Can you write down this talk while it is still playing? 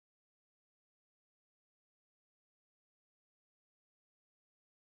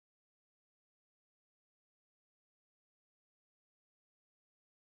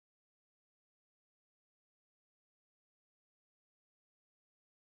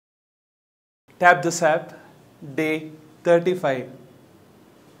Tap the SAP, day 35,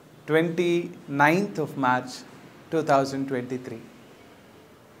 29th of March 2023.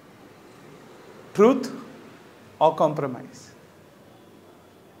 Truth or compromise?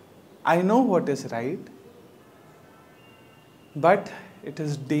 I know what is right, but it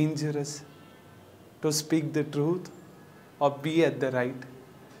is dangerous to speak the truth or be at the right.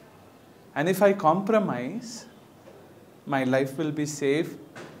 And if I compromise, my life will be safe,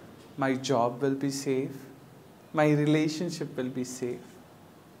 my job will be safe, my relationship will be safe.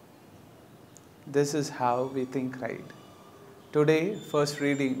 This is how we think right. Today, first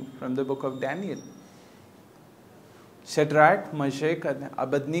reading from the book of Daniel. Shadrach, Meshach, and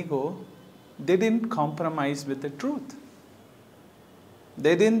Abednego, they didn't compromise with the truth.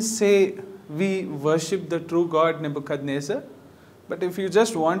 They didn't say, we worship the true God Nebuchadnezzar, but if you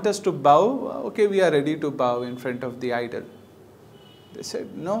just want us to bow, okay, we are ready to bow in front of the idol. They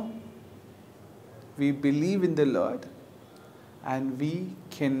said, no, we believe in the Lord and we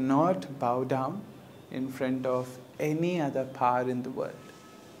cannot bow down in front of any other power in the world.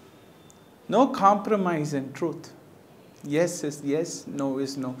 No compromise in truth. Yes is yes, no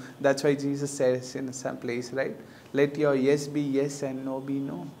is no. That's why Jesus says in some place, right? Let your yes be yes and no be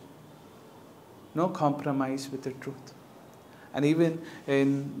no. No compromise with the truth. And even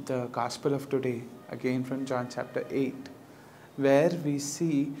in the Gospel of today, again from John chapter 8, where we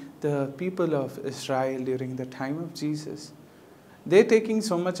see the people of Israel during the time of Jesus, they're taking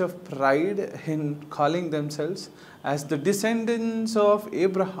so much of pride in calling themselves as the descendants of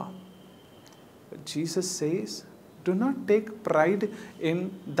Abraham. But Jesus says, do not take pride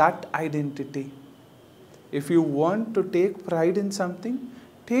in that identity. If you want to take pride in something,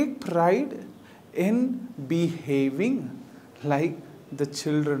 take pride in behaving like the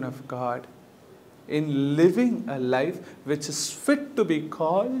children of God, in living a life which is fit to be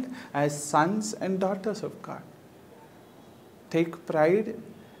called as sons and daughters of God. Take pride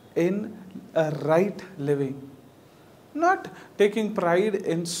in a right living. Not taking pride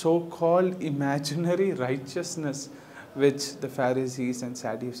in so-called imaginary righteousness which the Pharisees and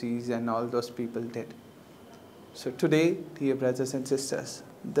Sadducees and all those people did. So today, dear brothers and sisters,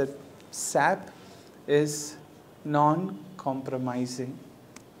 the SAP is non-compromising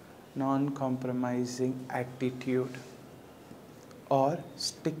attitude or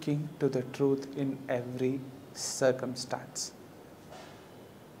sticking to the truth in every circumstance.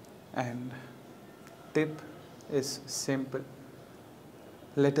 And tip is simple.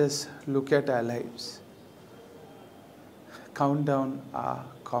 Let us look at our lives, count down our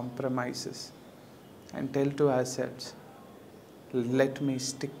compromises and tell to ourselves, let me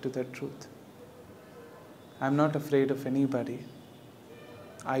stick to the truth. I'm not afraid of anybody.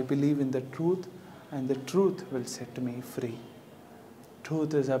 I believe in the truth and the truth will set me free.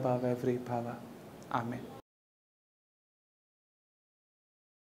 Truth is above every power. Amen.